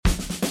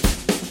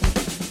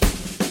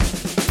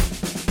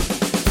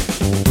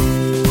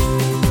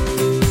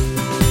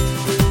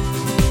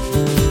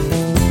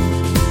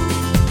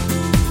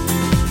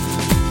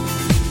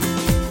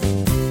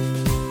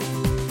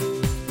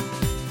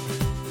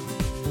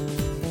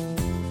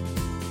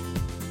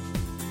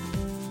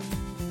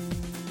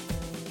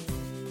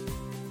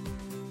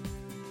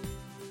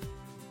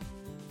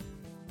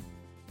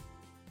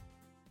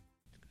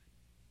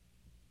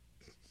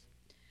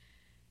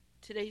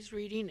Today's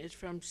reading is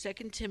from 2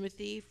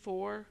 Timothy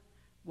 4,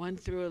 1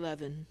 through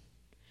 11.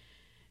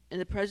 In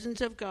the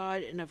presence of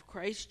God and of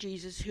Christ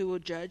Jesus, who will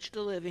judge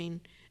the living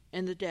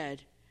and the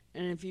dead,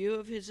 and in view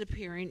of his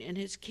appearing in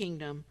his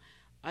kingdom,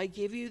 I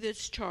give you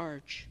this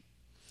charge.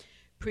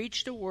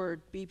 Preach the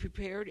word, be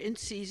prepared in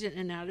season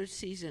and out of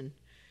season.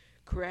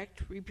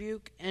 Correct,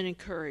 rebuke, and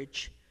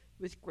encourage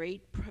with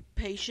great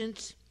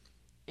patience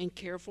and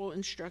careful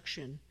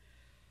instruction.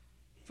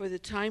 For the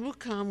time will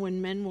come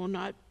when men will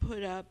not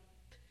put up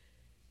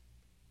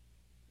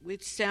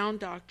with sound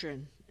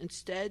doctrine.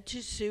 Instead,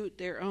 to suit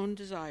their own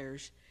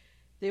desires,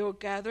 they will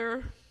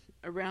gather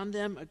around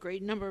them a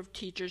great number of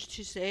teachers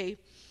to say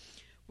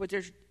what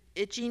their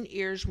itching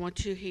ears want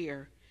to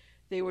hear.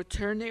 They will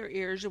turn their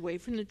ears away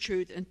from the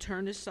truth and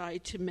turn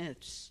aside to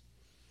myths.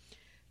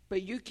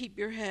 But you keep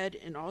your head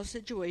in all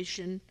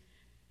situation,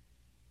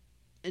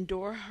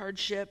 endure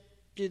hardship,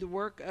 do the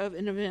work of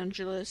an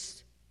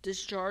evangelist,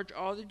 discharge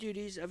all the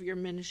duties of your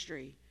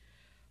ministry.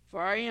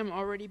 For I am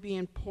already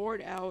being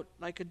poured out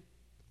like a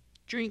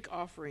drink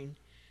offering,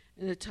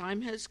 and the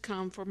time has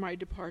come for my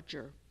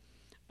departure.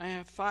 I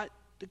have fought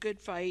the good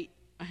fight,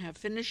 I have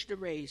finished the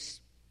race.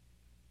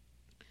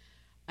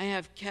 I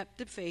have kept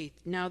the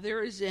faith. Now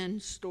there is in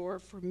store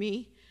for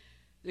me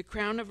the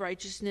crown of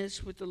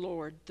righteousness with the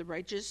Lord. The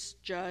righteous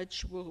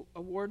judge will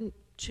award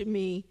to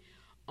me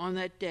on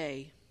that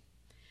day,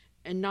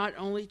 and not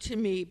only to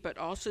me, but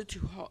also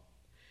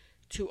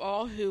to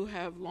all who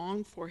have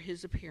longed for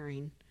his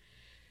appearing.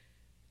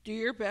 Do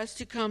your best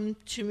to come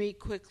to me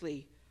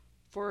quickly,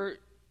 for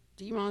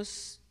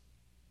Demas,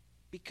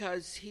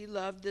 because he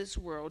loved this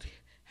world,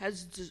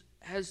 has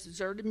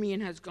deserted me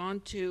and has gone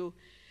to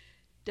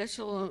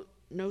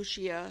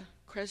Thessalonica.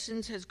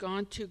 Crescens has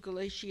gone to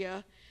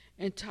Galatia,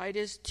 and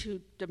Titus to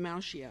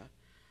Dalmatia.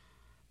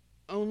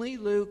 Only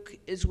Luke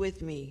is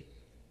with me.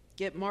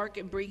 Get Mark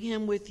and bring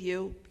him with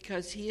you,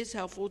 because he is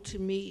helpful to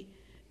me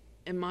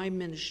in my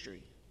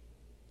ministry.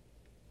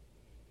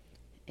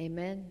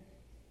 Amen.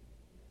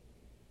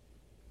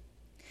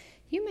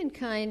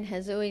 Humankind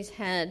has always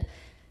had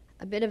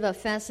a bit of a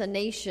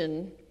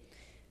fascination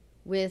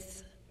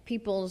with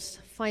people's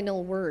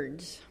final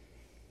words.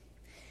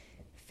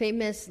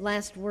 Famous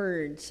last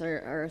words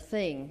are a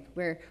thing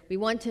where we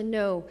want to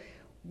know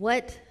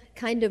what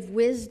kind of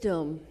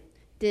wisdom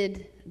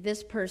did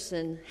this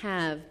person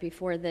have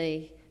before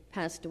they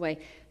passed away.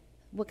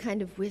 What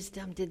kind of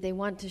wisdom did they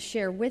want to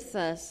share with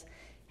us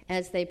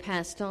as they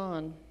passed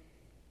on?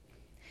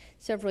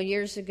 Several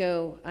years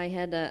ago, I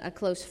had a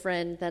close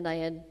friend that I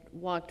had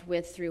walked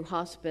with through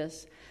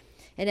hospice.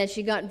 And as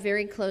she got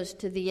very close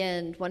to the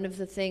end, one of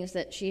the things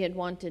that she had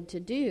wanted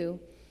to do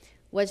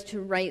was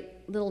to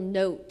write little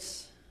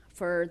notes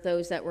for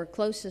those that were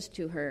closest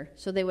to her,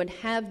 so they would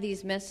have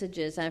these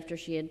messages after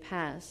she had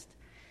passed.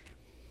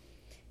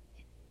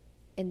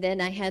 And then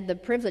I had the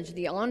privilege,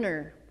 the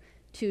honor,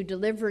 to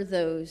deliver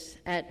those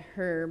at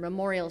her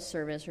memorial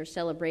service, her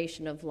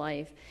celebration of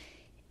life.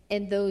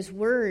 And those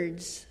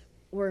words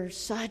were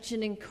such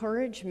an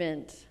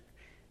encouragement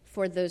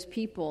for those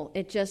people.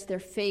 Their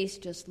face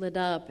just lit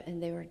up,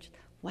 and they were just,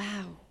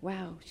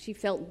 wow, she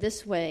felt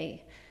this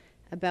way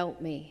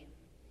about me.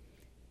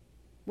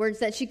 Words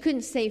that she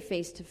couldn't say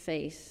face to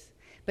face,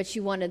 but she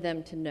wanted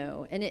them to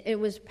know. And it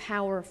was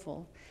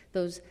powerful,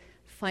 those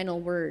final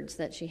words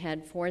that she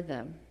had for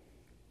them.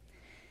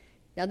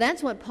 Now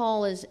that's what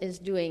Paul is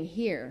doing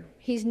here.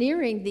 He's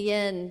nearing the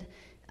end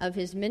of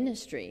his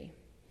ministry,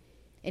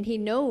 and he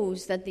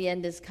knows that the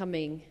end is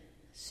coming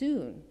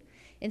soon.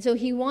 And so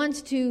he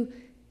wants to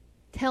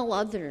tell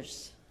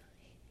others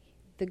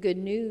the good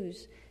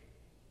news.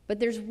 But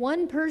there's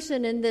one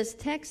person in this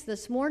text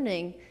this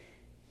morning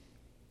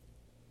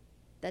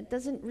that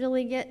doesn't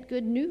really get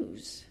good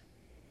news.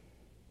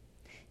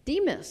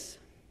 Demas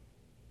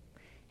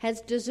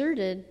has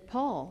deserted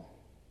Paul.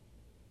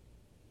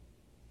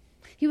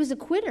 He was a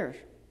quitter.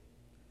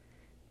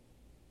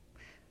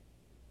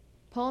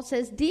 Paul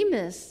says,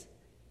 Demas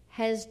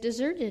has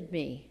deserted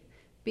me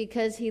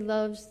because he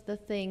loves the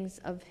things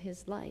of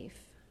his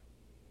life.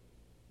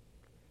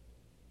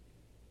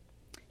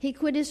 He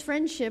quit his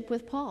friendship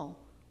with Paul.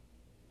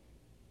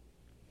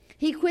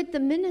 He quit the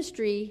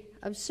ministry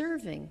of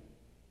serving.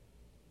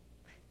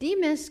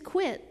 Demas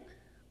quit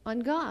on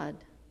God.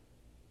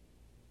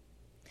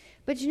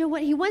 But you know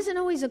what? He wasn't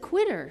always a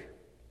quitter.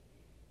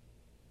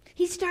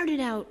 He started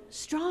out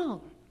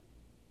strong.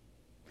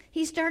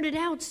 He started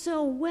out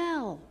so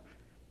well.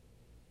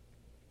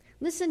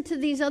 Listen to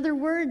these other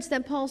words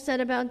that Paul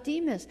said about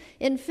Demas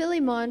in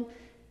Philemon,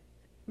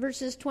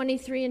 verses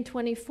 23 and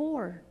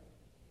 24.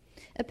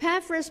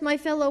 Epaphras, my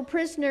fellow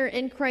prisoner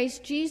in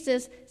Christ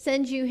Jesus,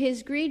 sends you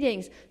his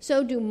greetings.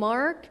 So do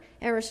Mark,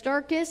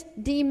 Aristarchus,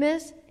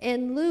 Demas,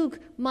 and Luke,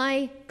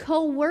 my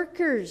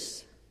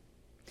co-workers.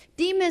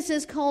 Demas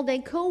is called a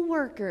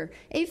co-worker,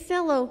 a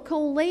fellow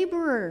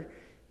co-laborer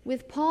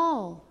with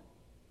Paul.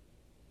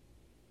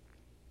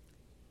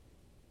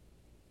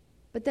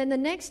 But then the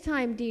next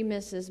time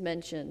Demas is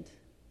mentioned,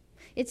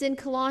 it's in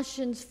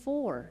Colossians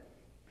 4,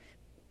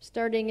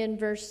 starting in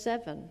verse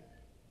 7.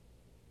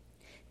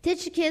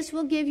 Tychicus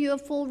will give you a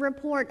full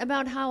report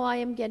about how I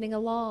am getting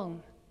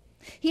along.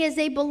 He is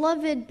a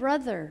beloved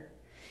brother,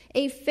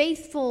 a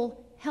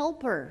faithful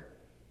helper.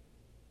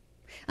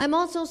 I'm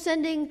also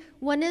sending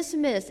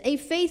Onesimus, a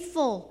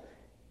faithful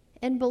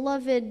and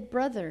beloved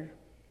brother.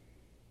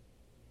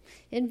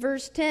 In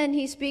verse 10,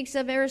 he speaks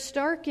of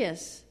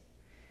Aristarchus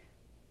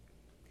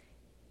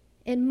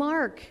and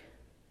Mark,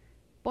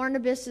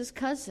 Barnabas'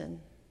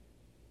 cousin.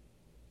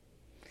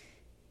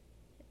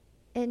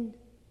 And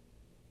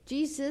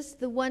Jesus,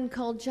 the one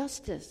called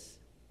Justus.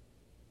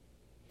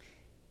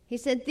 He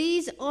said,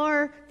 these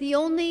are the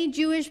only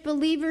Jewish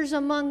believers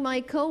among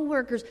my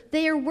co-workers.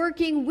 They are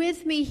working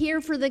with me here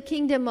for the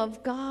kingdom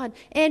of God.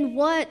 And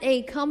what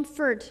a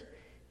comfort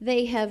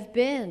they have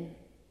been.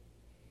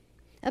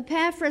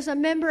 Epaphras, a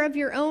member of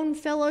your own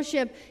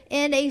fellowship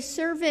and a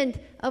servant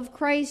of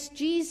Christ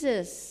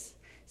Jesus,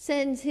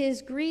 sends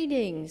his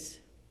greetings.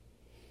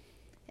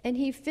 And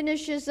he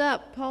finishes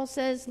up. Paul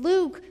says,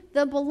 Luke,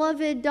 the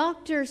beloved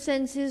doctor,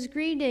 sends his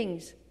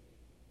greetings.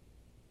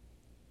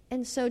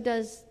 And so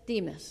does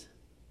Demas.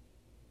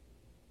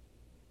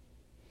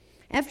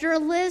 After a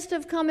list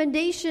of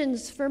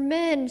commendations for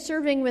men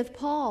serving with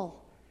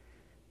Paul,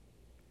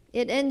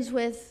 it ends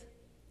with,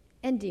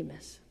 and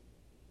Demas.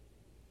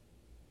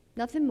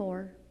 Nothing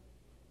more.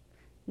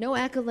 No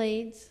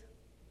accolades.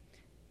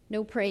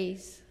 No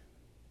praise.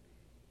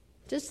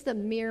 Just the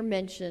mere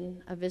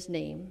mention of his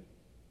name.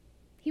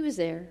 He was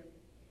there.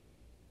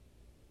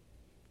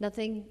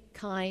 Nothing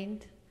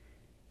kind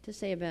to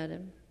say about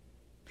him.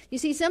 You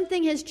see,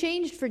 something has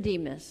changed for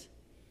Demas.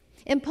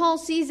 And Paul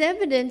sees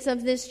evidence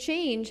of this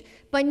change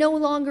by no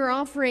longer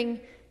offering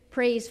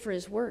praise for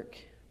his work.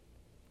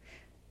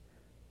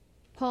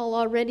 Paul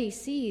already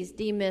sees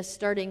Demas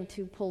starting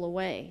to pull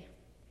away.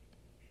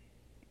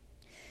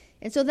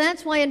 And so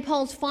that's why in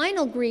Paul's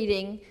final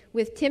greeting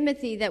with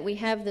Timothy that we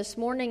have this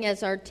morning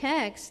as our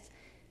text,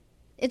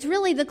 it's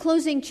really the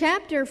closing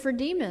chapter for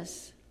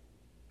Demas.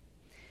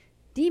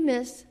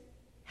 Demas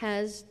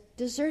has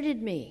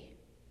deserted me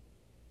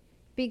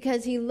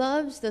because he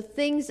loves the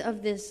things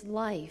of this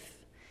life,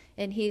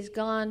 and he's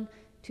gone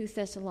to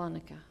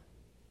Thessalonica.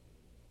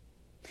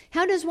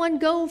 How does one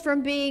go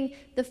from being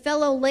the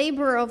fellow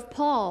laborer of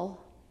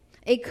Paul,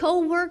 a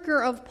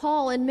co-worker of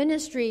Paul in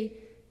ministry,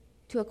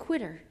 to a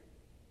quitter?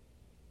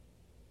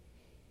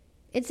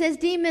 It says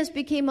Demas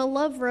became a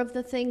lover of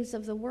the things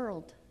of the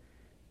world.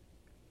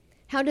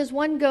 How does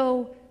one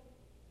go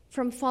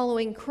from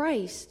following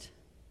Christ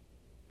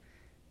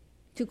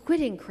to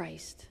quitting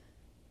Christ?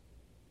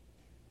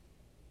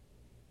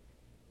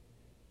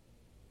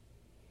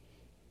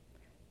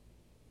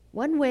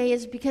 One way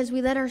is because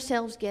we let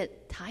ourselves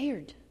get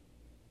tired.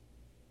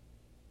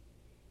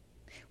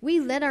 We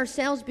let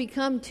ourselves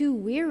become too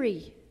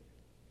weary.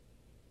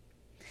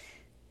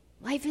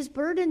 Life is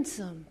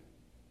burdensome.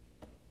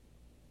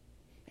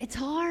 It's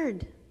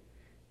hard.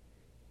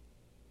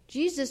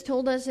 Jesus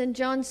told us in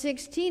John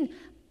 16,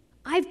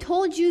 I've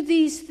told you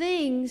these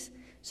things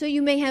so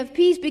you may have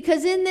peace,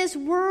 because in this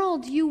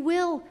world you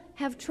will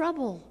have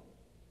trouble.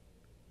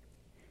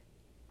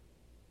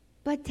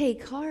 But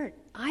take heart,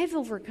 I've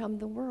overcome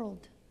the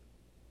world.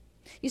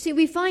 You see,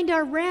 we find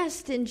our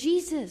rest in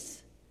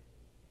Jesus.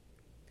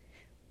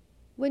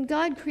 When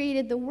God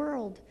created the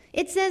world,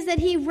 it says that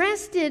he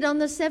rested on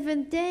the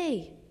seventh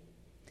day.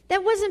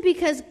 That wasn't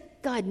because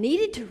God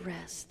needed to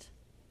rest.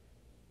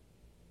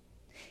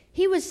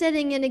 He was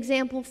setting an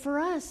example for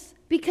us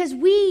because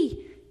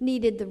we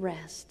needed the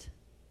rest.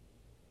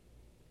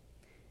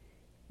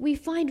 We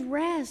find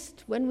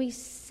rest when we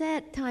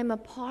set time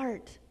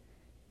apart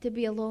to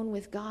be alone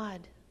with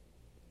God.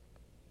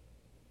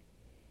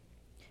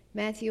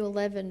 Matthew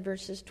 11,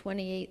 verses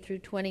 28 through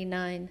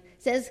 29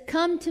 says,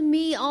 Come to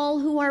me, all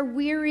who are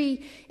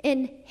weary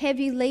and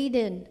heavy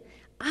laden.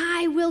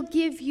 I will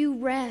give you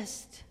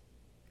rest.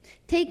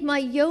 Take my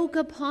yoke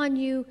upon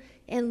you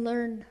and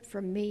learn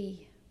from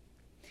me.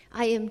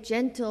 I am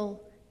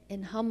gentle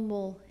and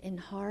humble in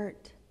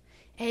heart,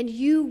 and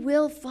you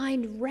will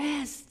find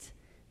rest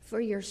for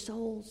your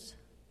souls.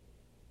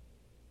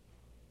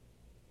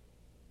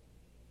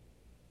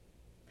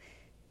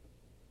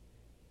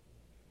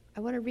 I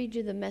want to read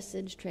you the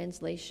Message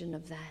translation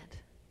of that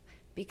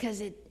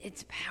because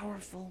it's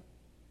powerful.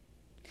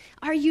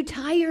 Are you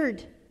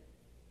tired?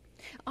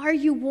 Are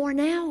you worn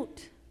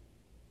out?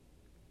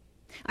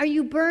 Are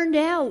you burned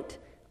out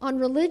on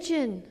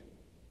religion?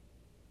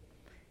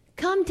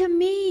 Come to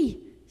me,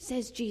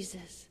 says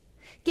Jesus.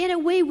 Get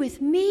away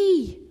with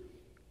me,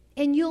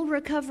 and you'll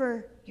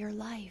recover your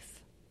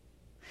life.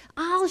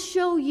 I'll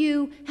show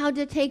you how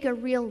to take a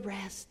real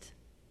rest.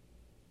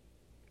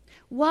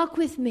 Walk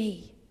with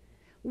me.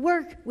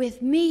 Work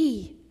with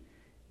me.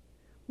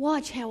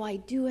 Watch how I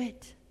do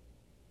it.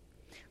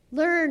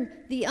 Learn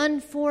the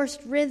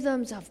unforced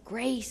rhythms of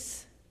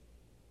grace.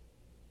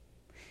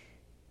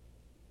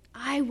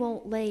 I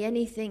won't lay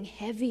anything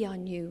heavy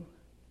on you.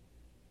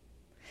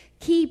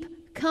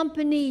 Keep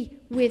company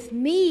with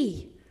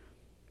me,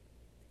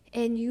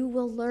 and you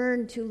will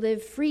learn to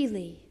live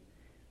freely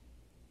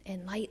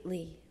and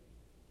lightly.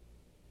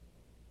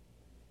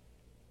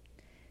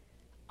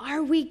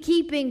 Are we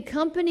keeping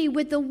company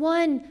with the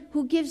one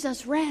who gives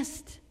us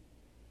rest?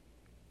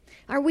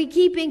 Are we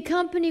keeping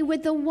company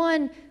with the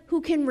one who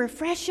can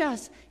refresh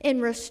us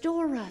and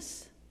restore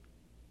us?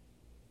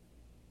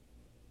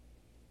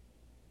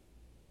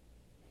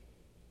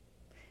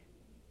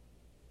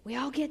 We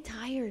all get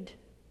tired.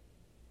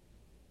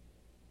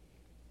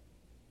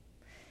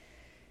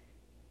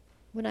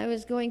 When I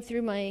was going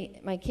through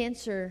my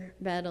cancer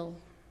battle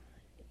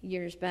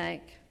years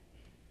back,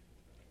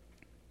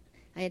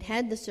 I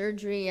had the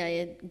surgery. I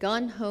had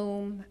gone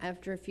home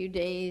after a few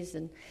days,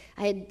 and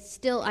I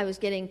was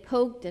getting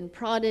poked and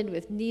prodded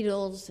with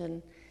needles,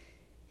 and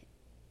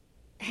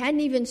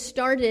hadn't even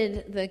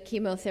started the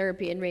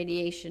chemotherapy and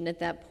radiation at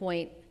that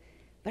point,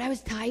 but I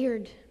was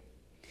tired.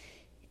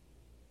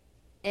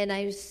 And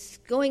I was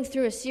going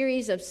through a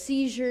series of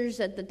seizures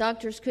that the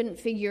doctors couldn't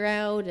figure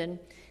out, and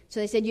so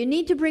they said, you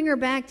need to bring her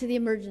back to the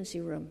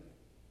emergency room.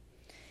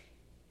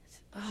 I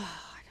said,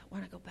 I don't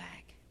want to go back.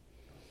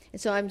 And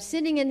so I'm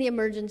sitting in the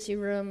emergency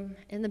room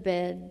in the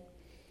bed,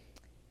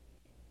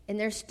 and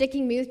they're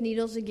sticking me with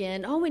needles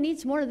again. Oh, we need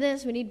some more of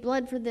this. We need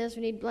blood for this.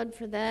 We need blood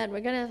for that.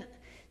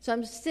 So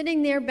I'm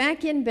sitting there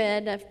back in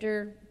bed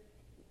after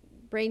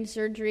brain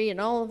surgery and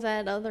all of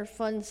that other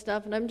fun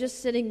stuff, and I'm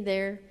just sitting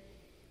there,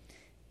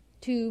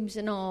 tubes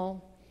and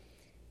all.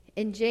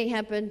 And Jay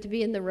happened to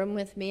be in the room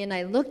with me, and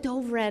I looked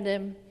over at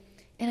him,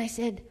 and I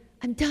said,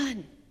 I'm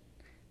done.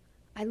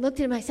 I looked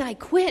at him, I said, I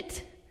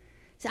quit. I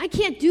said, I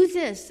can't do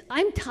this.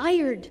 I'm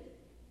tired.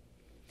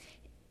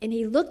 And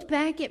he looked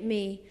back at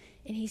me,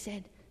 and he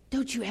said,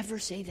 don't you ever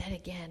say that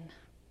again.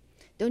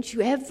 Don't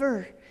you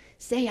ever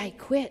say I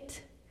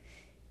quit.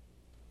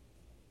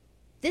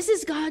 This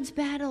is God's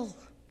battle.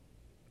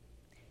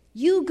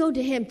 You go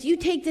to him. You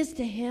take this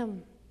to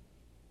him.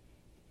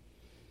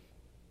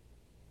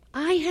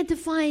 I had to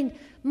find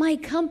my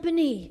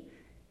company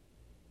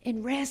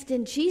and rest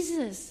in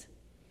Jesus.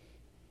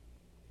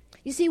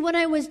 You see, what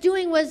I was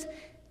doing was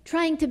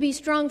trying to be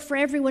strong for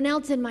everyone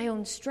else in my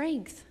own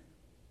strength.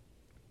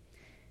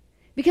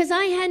 Because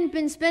I hadn't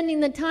been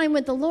spending the time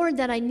with the Lord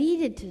that I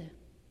needed to.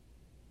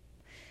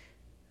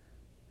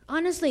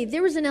 Honestly,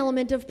 there was an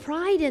element of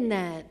pride in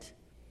that.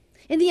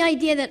 In the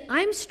idea that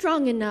I'm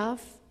strong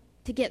enough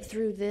to get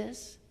through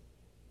this.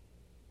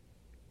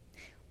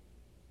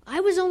 I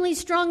was only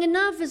strong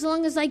enough as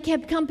long as I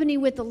kept company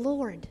with the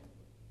Lord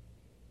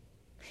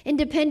and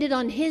depended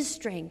on his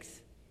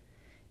strength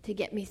to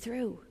get me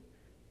through.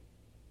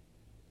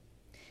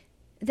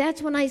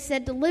 That's when I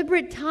set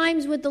deliberate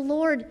times with the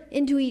Lord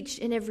into each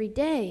and every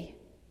day.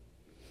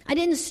 I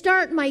didn't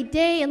start my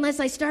day unless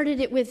I started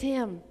it with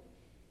him.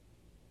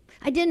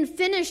 I didn't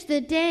finish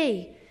the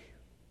day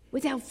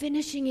without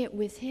finishing it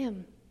with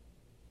him.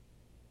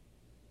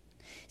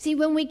 See,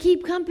 when we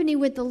keep company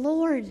with the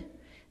Lord,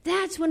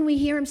 that's when we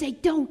hear him say,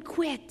 don't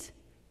quit.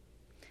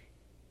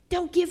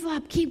 Don't give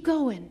up. Keep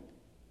going.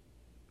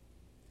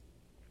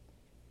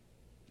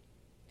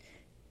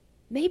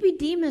 Maybe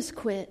Demas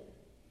quit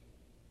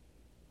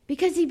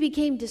because he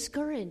became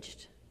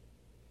discouraged.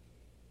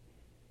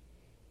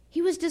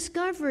 He was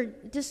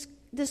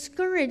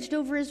discouraged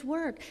over his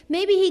work.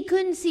 Maybe he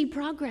couldn't see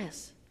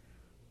progress.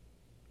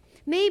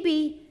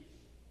 Maybe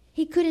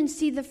he couldn't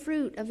see the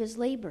fruit of his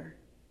labor.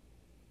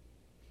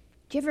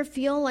 Do you ever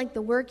feel like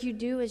the work you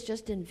do is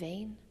just in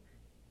vain?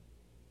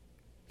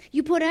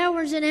 You put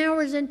hours and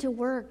hours into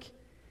work,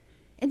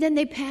 and then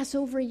they pass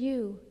over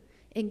you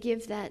and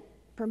give that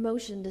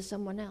promotion to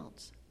someone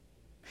else.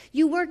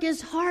 You work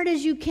as hard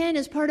as you can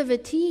as part of a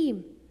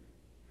team,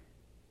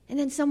 and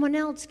then someone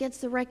else gets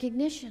the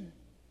recognition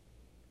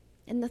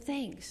and the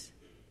thanks.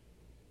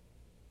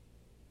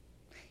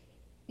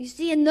 You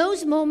see, in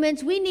those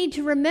moments, we need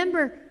to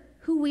remember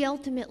who we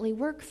ultimately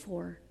work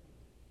for.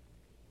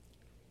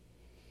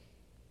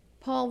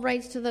 Paul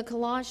writes to the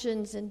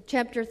Colossians in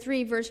chapter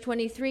 3, verse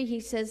 23,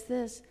 he says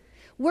this,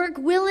 work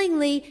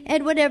willingly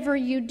at whatever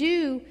you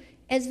do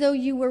as though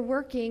you were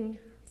working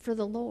for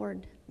the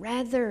Lord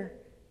rather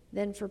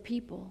than for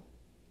people.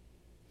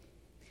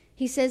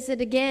 He says it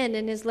again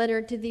in his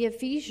letter to the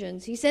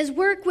Ephesians. He says,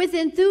 work with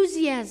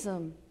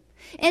enthusiasm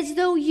as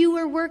though you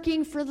were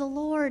working for the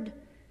Lord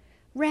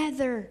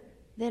rather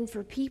than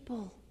for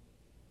people.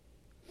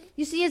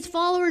 You see, as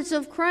followers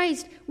of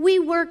Christ, we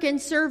work and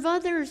serve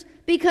others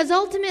because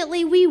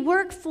ultimately we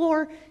work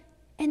for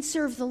and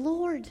serve the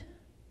Lord.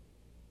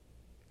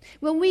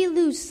 When we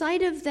lose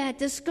sight of that,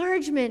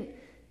 discouragement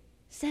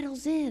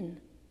settles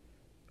in.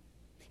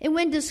 And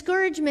when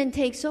discouragement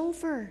takes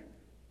over,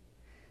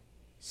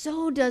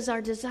 so does our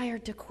desire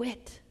to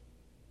quit.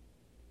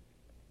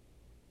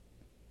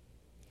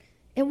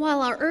 And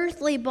while our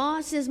earthly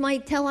bosses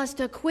might tell us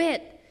to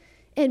quit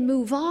and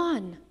move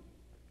on,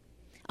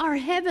 our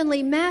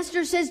heavenly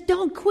master says,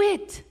 don't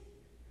quit.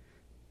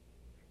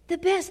 The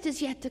best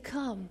is yet to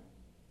come.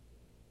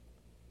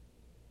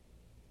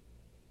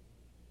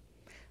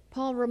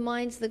 Paul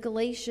reminds the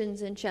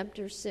Galatians in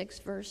chapter 6,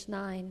 verse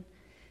 9,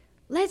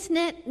 let's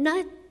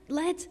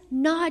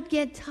not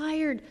get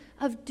tired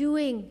of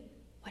doing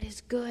what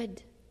is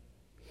good.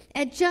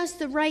 At just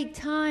the right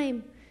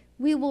time,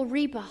 we will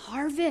reap a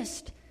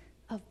harvest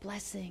of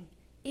blessing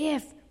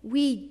if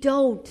we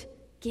don't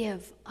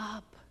give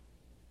up.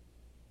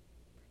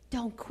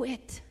 Don't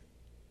quit.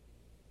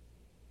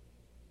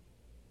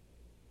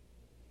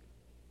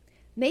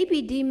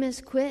 Maybe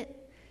Demas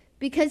quit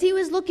because he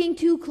was looking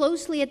too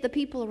closely at the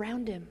people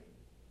around him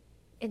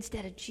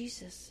instead of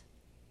Jesus.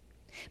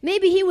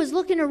 Maybe he was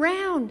looking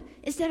around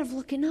instead of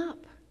looking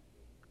up.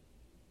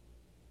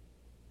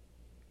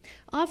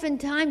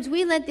 Oftentimes,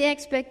 we let the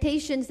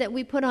expectations that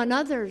we put on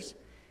others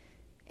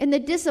and the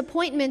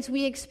disappointments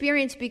we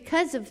experience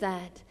because of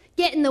that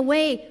get in the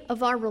way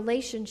of our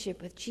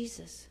relationship with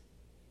Jesus.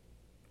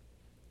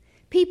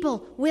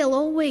 People will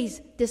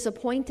always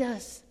disappoint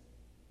us.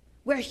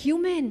 We're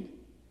human.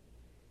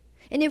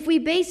 And if we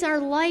base our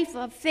life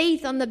of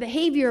faith on the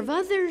behavior of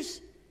others,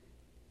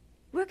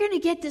 we're going to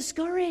get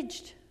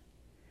discouraged.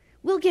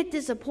 We'll get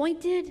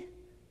disappointed.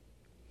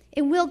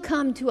 And we'll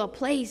come to a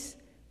place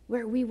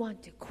where we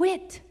want to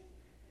quit.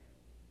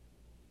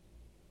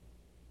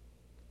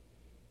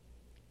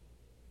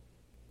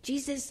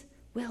 Jesus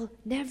will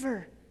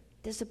never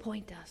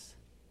disappoint us.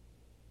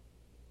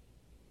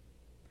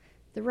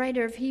 The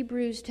writer of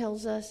Hebrews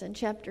tells us in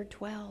chapter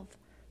 12,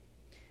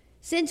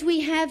 since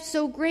we have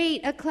so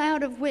great a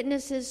cloud of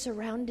witnesses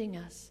surrounding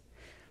us,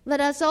 let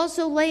us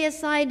also lay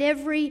aside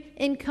every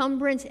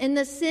encumbrance and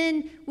the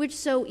sin which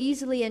so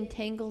easily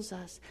entangles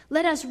us.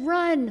 Let us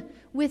run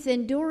with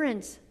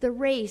endurance the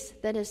race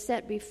that is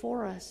set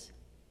before us,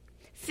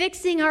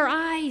 fixing our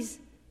eyes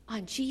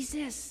on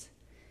Jesus,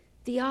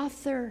 the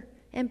author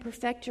and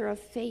perfecter of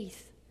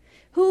faith,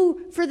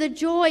 who for the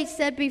joy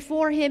set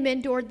before him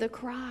endured the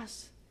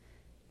cross,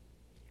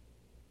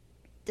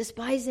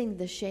 despising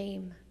the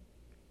shame.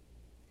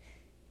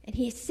 And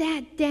he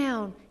sat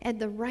down at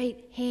the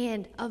right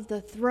hand of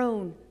the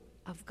throne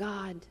of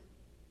God.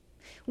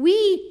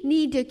 We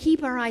need to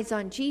keep our eyes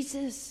on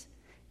Jesus,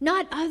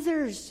 not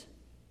others.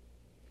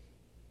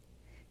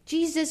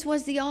 Jesus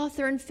was the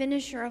author and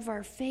finisher of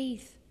our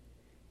faith,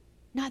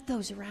 not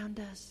those around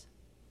us.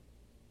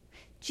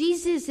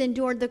 Jesus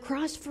endured the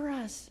cross for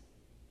us,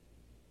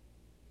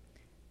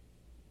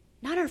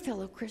 not our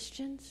fellow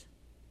Christians.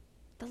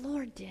 The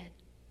Lord did.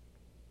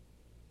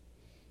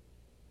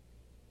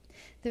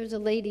 There was a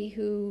lady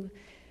who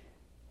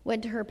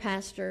went to her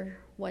pastor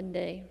one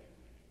day,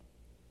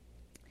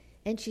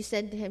 and she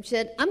said to him,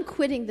 I'm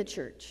quitting the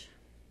church.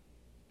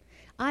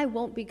 I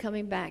won't be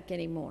coming back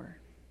anymore.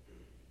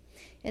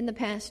 And the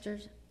pastor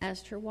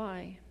asked her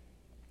why.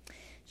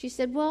 She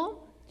said,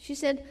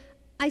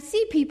 I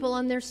see people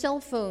on their cell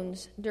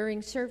phones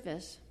during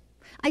service.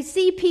 I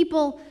see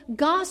people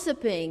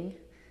gossiping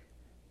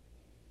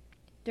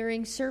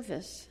during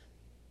service.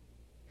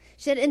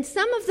 She said, and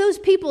some of those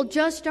people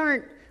just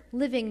aren't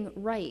living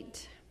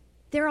right.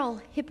 They're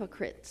all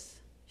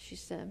hypocrites, she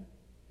said.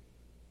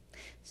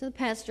 So the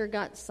pastor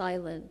got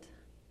silent,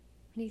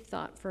 and he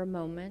thought for a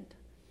moment.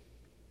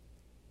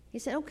 He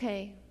said,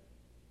 okay,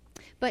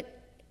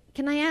 but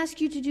can I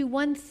ask you to do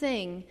one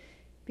thing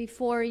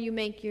before you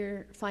make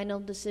your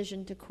final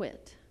decision to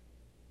quit?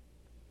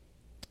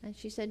 And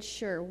she said,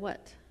 sure,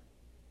 what?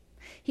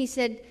 He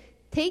said,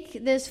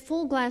 take this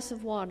full glass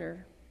of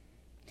water.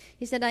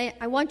 He said,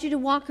 I want you to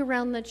walk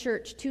around the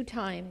church 2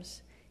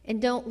 times. And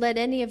don't let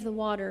any of the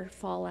water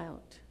fall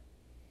out.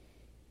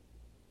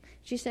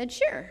 She said,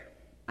 sure,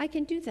 I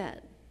can do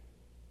that.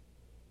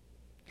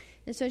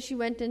 And so she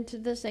went into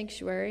the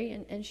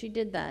sanctuary and she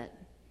did that.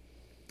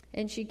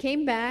 And she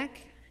came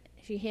back,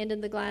 she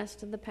handed the glass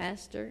to the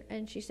pastor,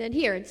 and she said,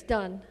 here, it's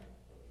done.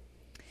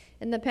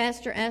 And the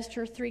pastor asked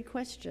her 3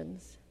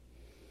 questions.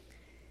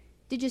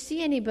 Did you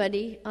see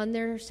anybody on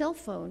their cell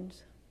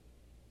phones?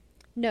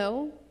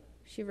 No,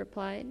 she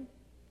replied.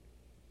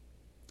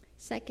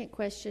 Second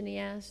question he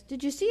asked,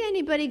 did you see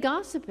anybody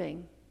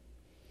gossiping?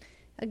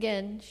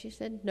 Again, she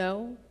said,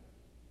 no.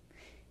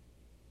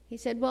 He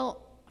said,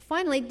 well,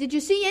 finally, did you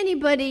see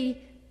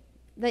anybody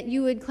that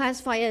you would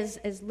classify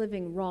as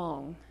living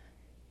wrong?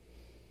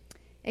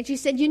 And she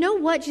said, you know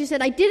what? She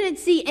said, I didn't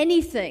see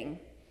anything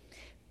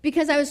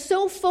because I was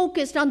so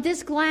focused on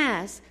this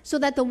glass so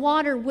that the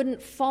water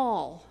wouldn't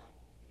fall.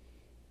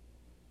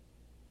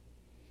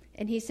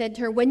 And he said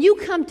to her, when you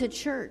come to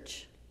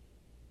church,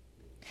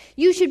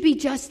 you should be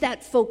just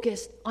that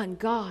focused on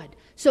God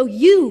so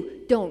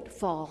you don't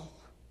fall.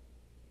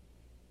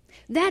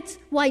 That's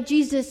why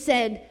Jesus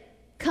said,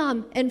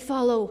 come and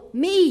follow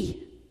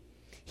me.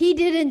 He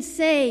didn't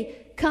say,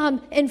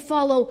 come and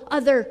follow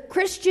other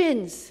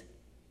Christians.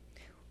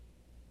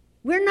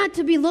 We're not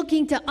to be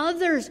looking to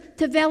others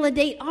to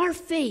validate our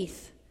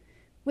faith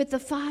with the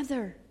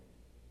Father.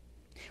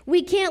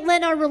 We can't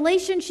let our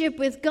relationship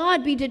with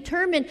God be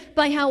determined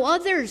by how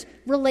others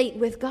relate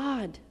with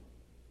God.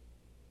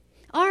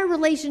 Our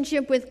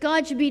relationship with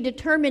God should be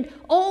determined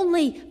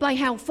only by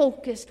how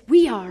focused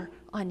we are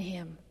on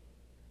Him.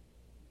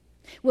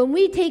 When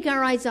we take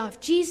our eyes off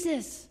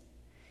Jesus,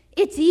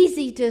 it's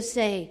easy to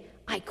say,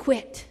 I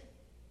quit.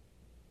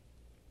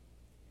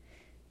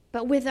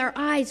 But with our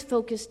eyes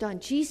focused on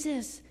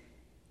Jesus,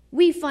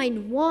 we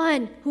find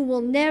one who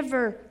will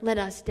never let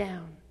us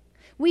down.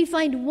 We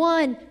find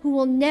one who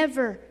will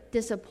never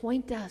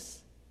disappoint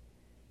us,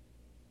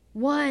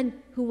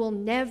 one who will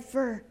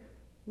never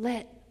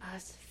let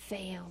us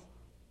fail.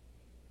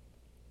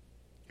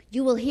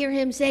 You will hear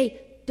him say,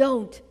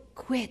 "Don't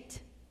quit."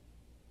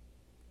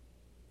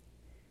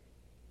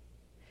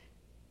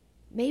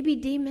 Maybe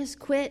Demas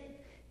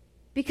quit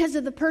because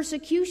of the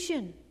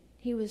persecution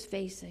he was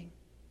facing.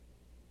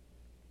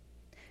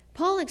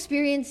 Paul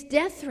experienced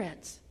death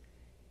threats.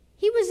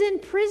 He was in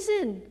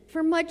prison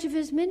for much of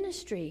his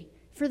ministry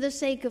for the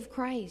sake of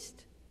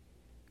Christ.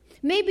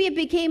 Maybe it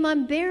became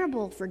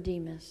unbearable for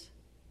Demas.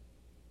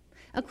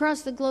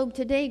 Across the globe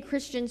today,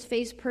 Christians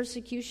face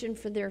persecution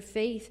for their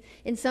faith,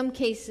 in some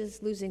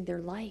cases losing their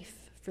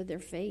life for their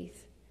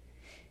faith.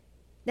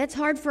 That's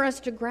hard for us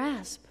to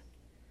grasp.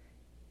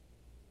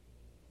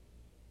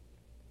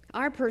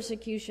 Our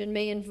persecution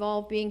may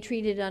involve being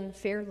treated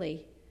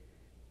unfairly,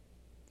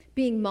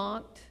 being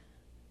mocked,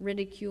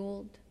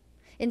 ridiculed,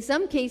 in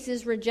some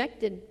cases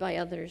rejected by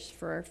others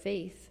for our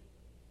faith.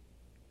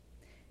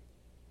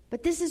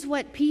 But this is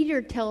what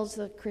Peter tells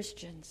the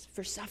Christians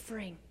for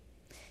suffering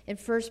in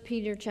 1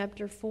 Peter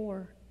chapter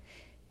 4.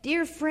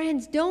 Dear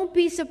friends, don't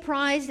be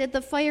surprised at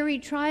the fiery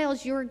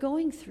trials you're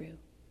going through,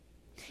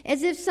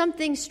 as if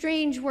something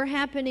strange were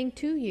happening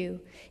to you.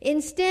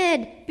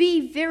 Instead,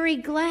 be very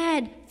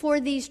glad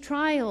for these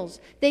trials.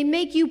 They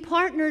make you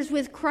partners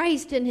with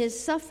Christ in his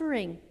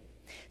suffering,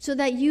 so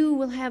that you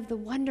will have the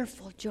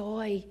wonderful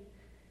joy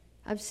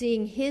of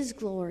seeing his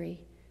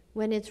glory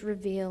when it's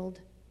revealed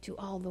to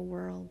all the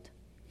world.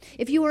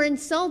 If you are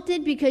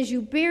insulted because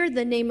you bear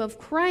the name of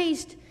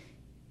Christ,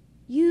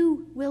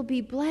 you will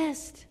be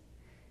blessed,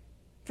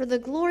 for the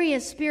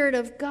glorious Spirit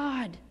of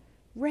God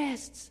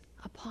rests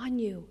upon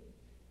you.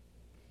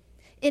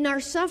 In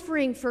our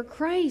suffering for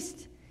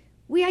Christ,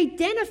 we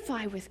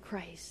identify with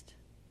Christ.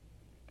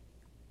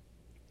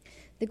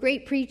 The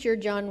great preacher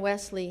John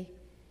Wesley,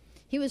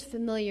 he was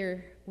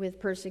familiar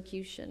with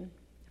persecution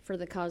for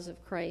the cause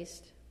of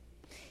Christ.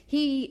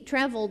 He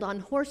traveled on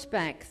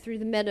horseback through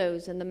the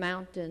meadows and the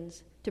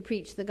mountains to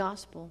preach the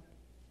gospel.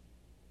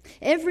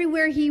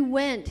 Everywhere he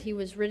went, he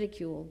was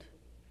ridiculed.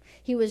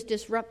 He was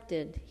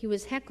disrupted. He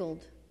was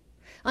heckled.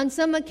 On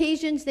some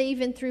occasions, they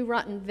even threw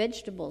rotten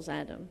vegetables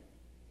at him.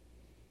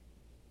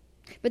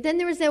 But then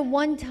there was that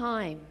one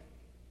time,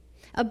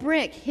 a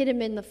brick hit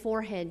him in the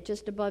forehead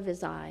just above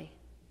his eye.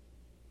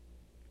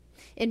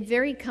 And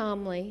very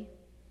calmly,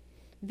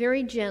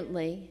 very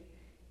gently,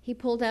 he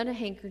pulled out a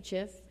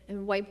handkerchief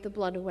and wiped the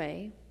blood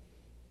away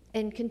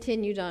and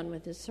continued on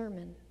with his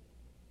sermon.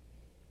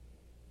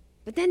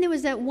 But then there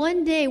was that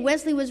one day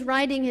Wesley was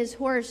riding his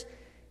horse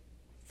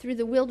through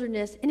the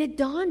wilderness, and it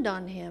dawned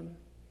on him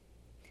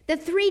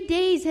that 3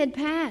 days had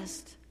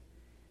passed,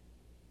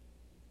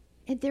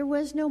 and there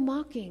was no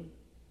mocking.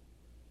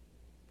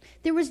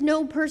 There was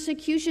no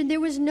persecution. There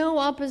was no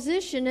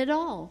opposition at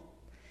all.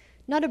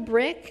 Not a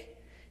brick,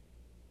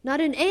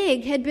 not an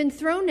egg had been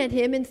thrown at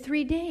him in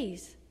 3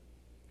 days.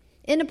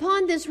 And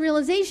upon this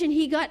realization,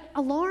 he got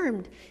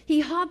alarmed. He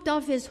hopped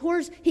off his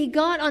horse. He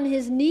got on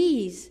his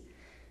knees.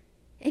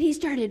 And he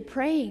started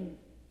praying.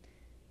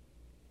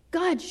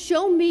 God,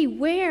 show me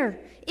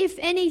where, if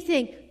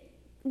anything,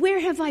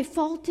 where have I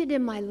faulted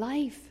in my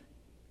life?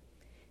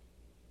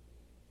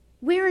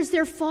 Where is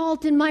there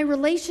fault in my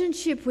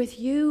relationship with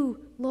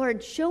you?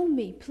 Lord, show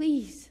me,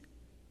 please.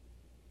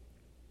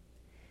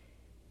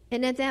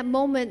 And at that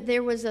moment,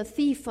 there was a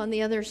thief on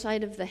the other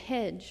side of the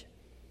hedge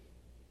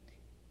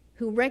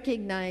who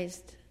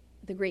recognized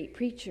the great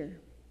preacher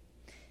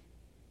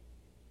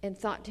and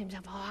thought to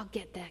himself, "Oh, I'll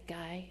get that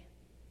guy."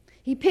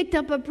 He picked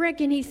up a brick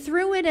and he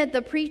threw it at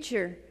the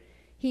preacher.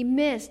 He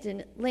missed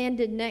and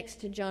landed next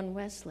to John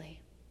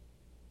Wesley.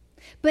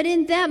 But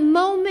in that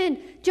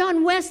moment,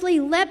 John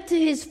Wesley leapt to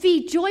his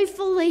feet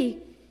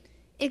joyfully,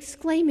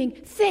 exclaiming,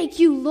 "Thank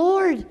you,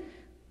 Lord.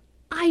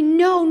 I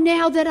know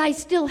now that I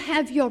still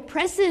have your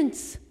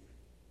presence."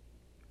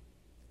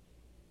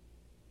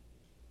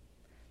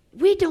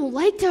 We don't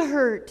like to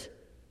hurt.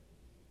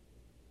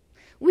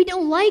 We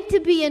don't like to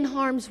be in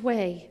harm's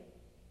way.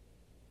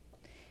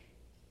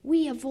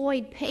 We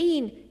avoid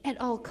pain at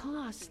all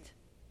cost.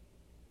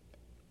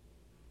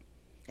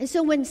 And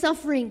so when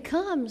suffering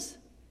comes,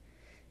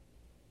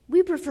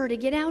 we prefer to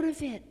get out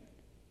of it.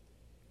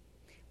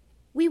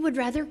 We would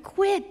rather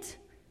quit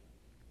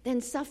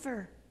than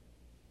suffer.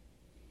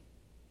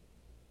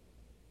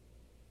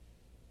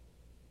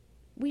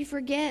 We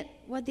forget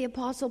what the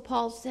Apostle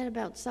Paul said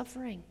about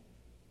suffering.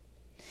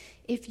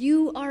 If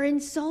you are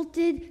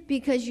insulted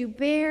because you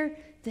bear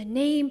the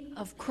name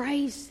of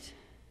Christ,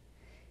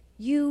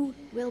 you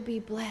will be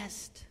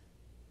blessed,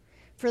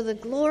 for the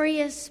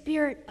glorious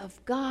Spirit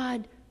of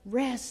God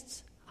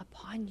rests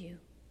upon you.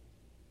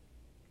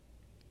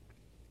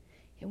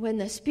 And when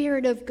the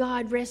Spirit of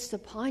God rests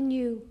upon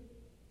you,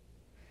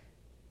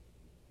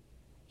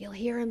 you'll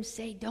hear him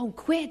say, "Don't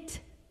quit.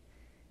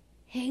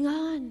 Hang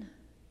on."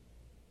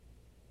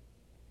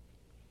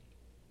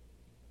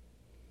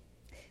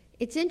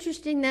 It's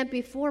interesting that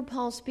before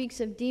Paul speaks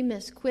of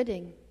Demas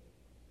quitting,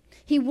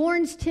 he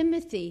warns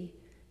Timothy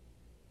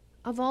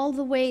of all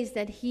the ways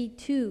that he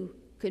too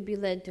could be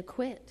led to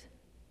quit.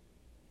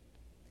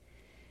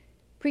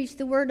 Preach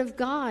the word of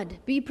God.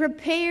 Be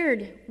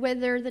prepared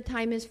whether the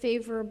time is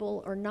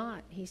favorable or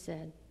not, he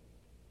said.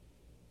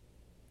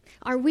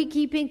 Are we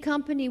keeping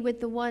company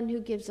with the one who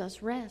gives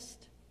us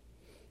rest?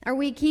 Are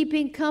we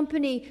keeping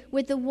company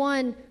with the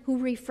one who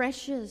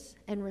refreshes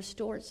and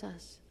restores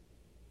us?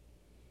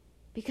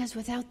 Because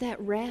without that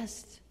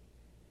rest,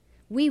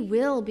 we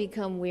will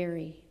become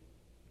weary.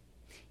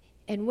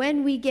 And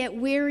when we get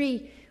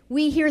weary,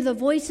 we hear the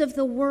voice of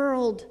the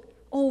world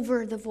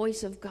over the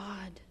voice of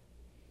God.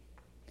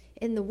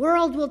 And the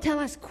world will tell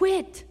us,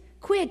 quit,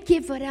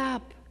 give it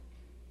up.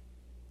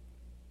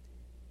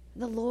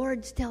 The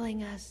Lord's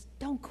telling us,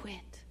 don't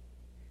quit,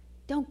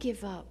 don't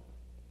give up.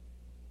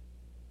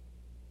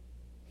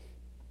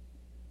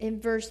 In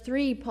verse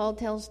 3, Paul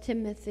tells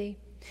Timothy,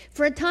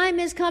 for a time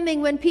is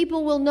coming when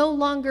people will no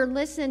longer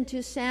listen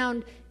to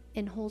sound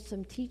and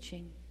wholesome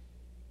teaching.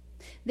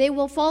 They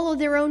will follow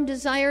their own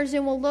desires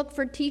and will look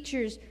for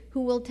teachers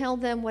who will tell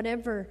them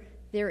whatever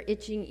their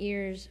itching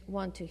ears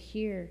want to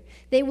hear.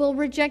 They will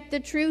reject the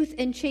truth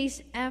and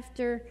chase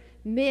after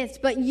myths.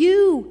 But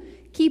you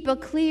keep a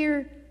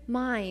clear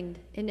mind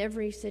in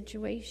every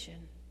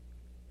situation.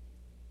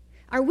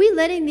 Are we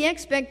letting the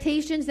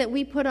expectations that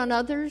we put on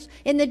others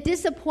and the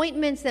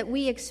disappointments that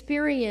we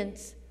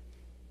experience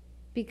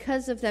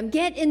because of them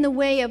get in the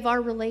way of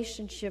our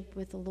relationship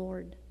with the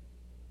Lord?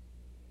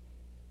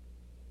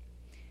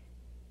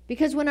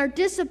 Because when our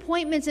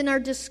disappointments and our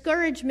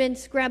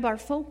discouragements grab our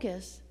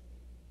focus,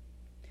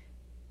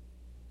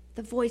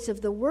 the voice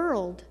of the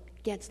world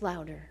gets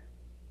louder.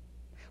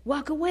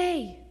 Walk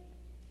away.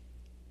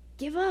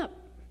 Give up.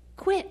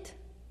 Quit.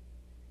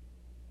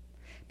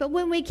 But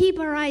when we keep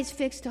our eyes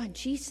fixed on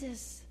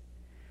Jesus,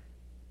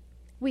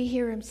 we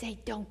hear him say,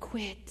 don't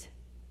quit.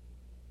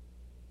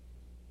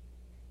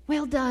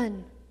 Well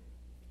done.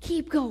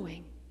 Keep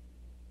going.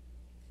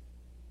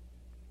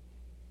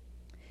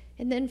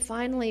 And then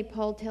finally,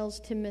 Paul tells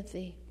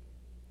Timothy,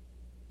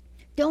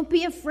 don't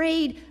be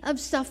afraid of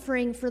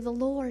suffering for the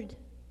Lord.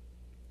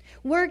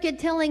 Work at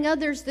telling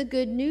others the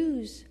good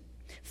news.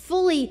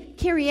 Fully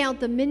carry out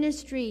the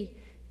ministry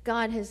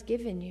God has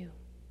given you.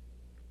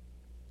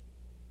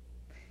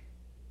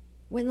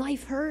 When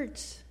life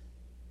hurts,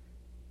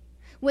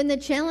 when the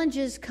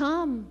challenges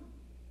come,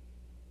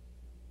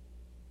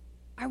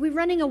 are we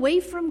running away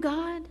from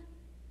God?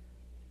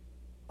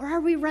 Or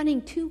are we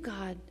running to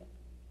God?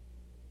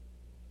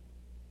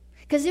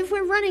 Because if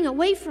we're running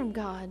away from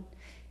God,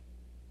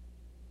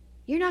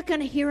 you're not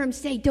going to hear him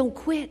say, don't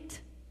quit.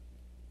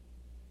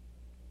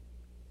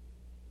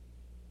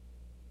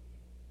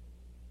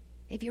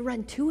 If you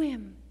run to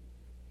him,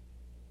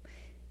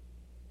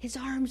 his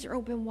arms are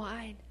open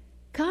wide.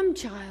 Come,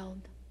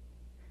 child.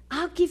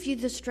 I'll give you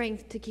the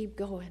strength to keep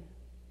going.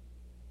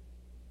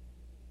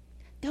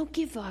 Don't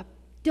give up.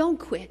 Don't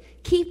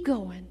quit. Keep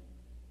going.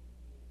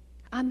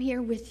 I'm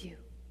here with you.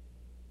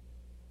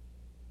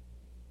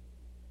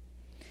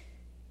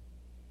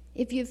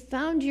 If you've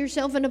found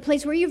yourself in a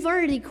place where you've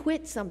already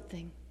quit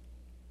something,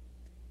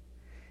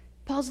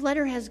 Paul's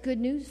letter has good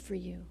news for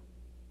you.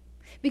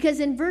 Because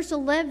in verse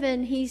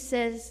 11, he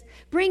says,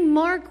 bring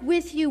Mark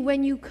with you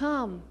when you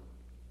come,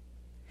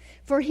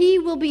 for he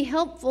will be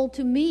helpful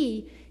to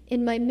me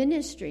in my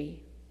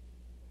ministry.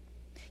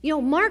 You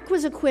know, Mark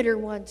was a quitter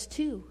once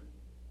too.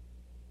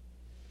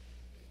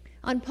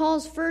 On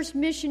Paul's first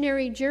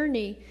missionary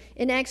journey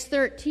in Acts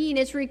 13,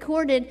 it's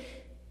recorded,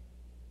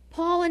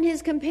 Paul and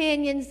his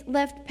companions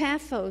left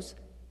Paphos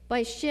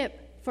by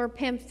ship for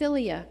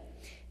Pamphylia.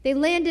 They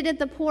landed at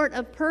the port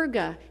of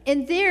Perga,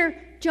 and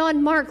there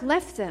John Mark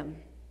left them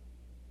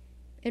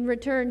and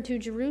returned to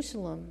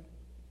Jerusalem.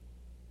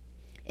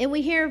 And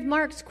we hear of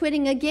Mark's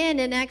quitting again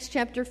in Acts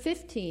chapter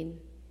 15.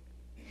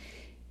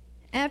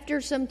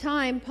 After some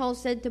time, Paul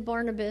said to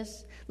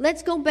Barnabas,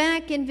 let's go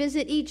back and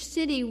visit each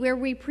city where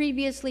we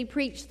previously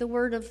preached the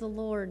word of the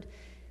Lord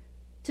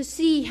to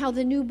see how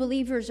the new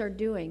believers are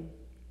doing.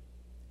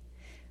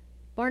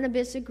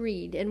 Barnabas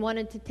agreed and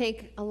wanted to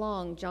take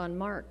along John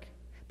Mark.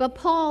 But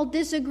Paul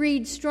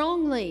disagreed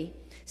strongly,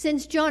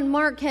 since John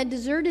Mark had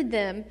deserted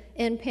them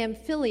in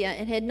Pamphylia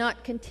and had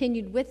not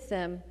continued with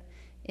them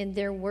in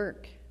their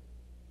work.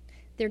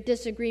 Their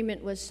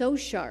disagreement was so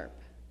sharp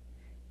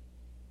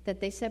that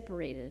they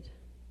separated.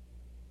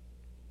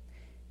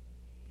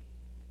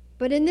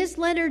 But in this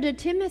letter to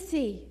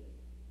Timothy,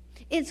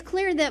 it's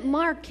clear that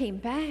Mark came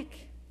back.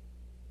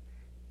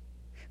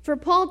 For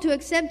Paul to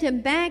accept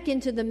him back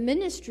into the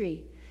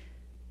ministry,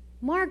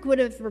 Mark would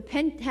have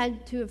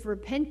had to have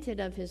repented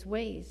of his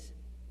ways,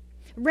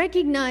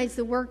 recognized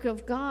the work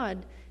of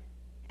God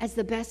as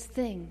the best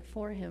thing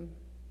for him.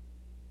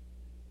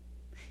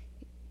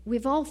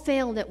 We've all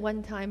failed at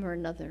one time or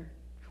another.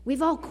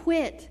 We've all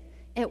quit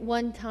at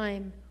one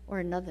time or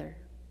another.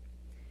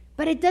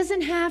 But it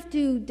doesn't have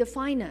to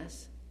define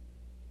us.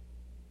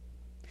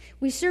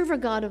 We serve a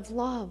God of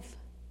love.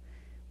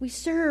 We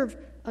serve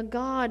a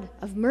God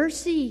of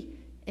mercy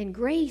and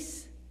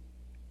grace.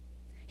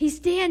 He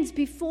stands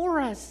before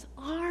us,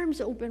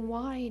 arms open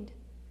wide.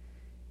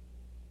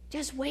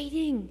 just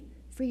waiting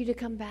for you to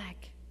come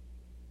back.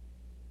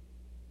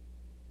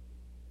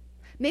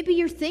 Maybe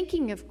you're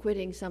thinking of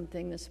quitting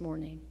something this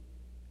morning.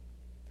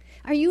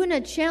 Are you in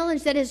a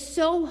challenge that is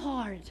so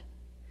hard?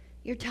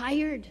 You're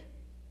tired.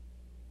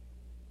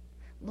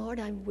 Lord,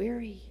 I'm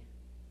weary.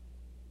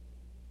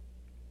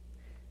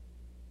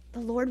 The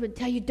Lord would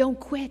tell you, don't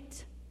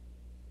quit.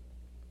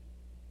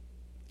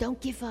 Don't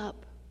give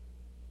up.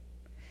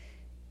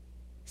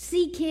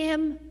 Seek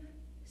Him.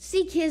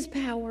 Seek His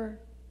power.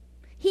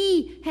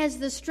 He has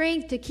the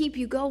strength to keep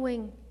you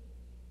going.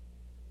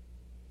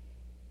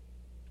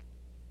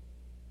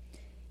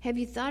 Have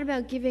you thought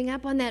about giving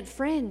up on that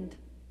friend,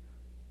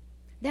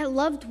 that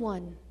loved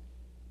one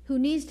who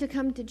needs to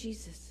come to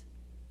Jesus?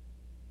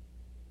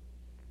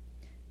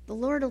 The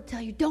Lord will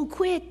tell you, don't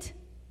quit.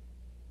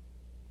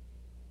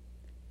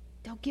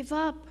 Don't give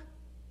up.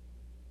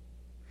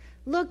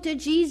 Look to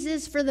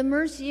Jesus for the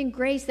mercy and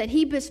grace that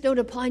He bestowed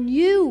upon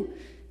you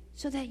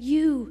so that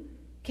you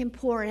can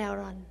pour it out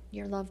on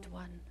your loved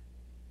one.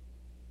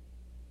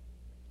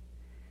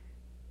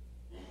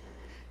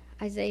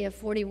 Isaiah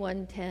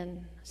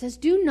 41:10 says,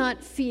 do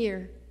not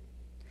fear,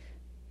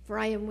 for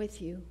I am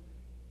with you.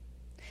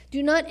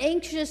 Do not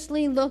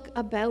anxiously look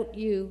about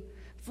you,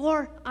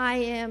 for I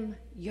am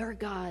your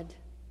God.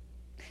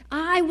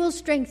 I will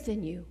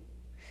strengthen you.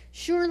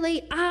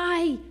 Surely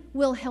I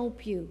will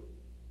help you.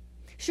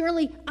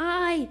 Surely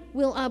I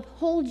will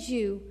uphold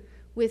you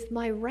with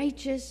my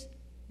righteous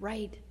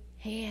right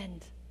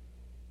hand.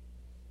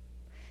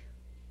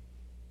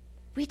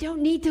 We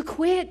don't need to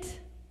quit.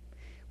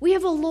 We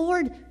have a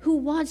Lord who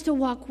wants to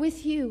walk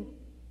with you.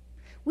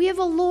 We have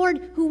a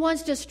Lord who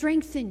wants to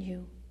strengthen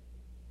you.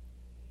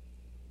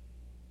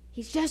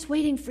 He's just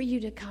waiting for you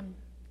to come.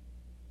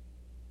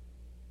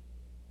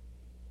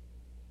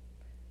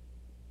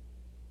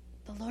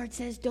 The Lord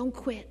says, don't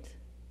quit.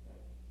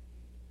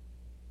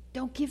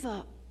 Don't give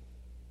up.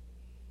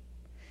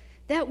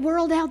 That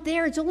world out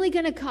there, it's only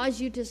going to cause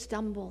you to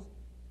stumble.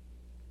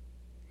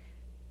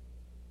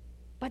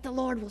 But the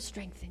Lord will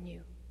strengthen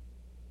you.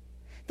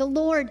 The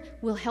Lord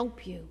will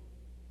help you.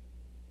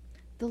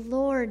 The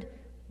Lord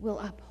will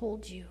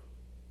uphold you.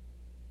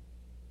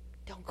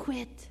 Don't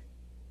quit.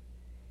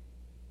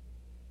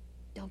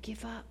 Don't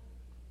give up.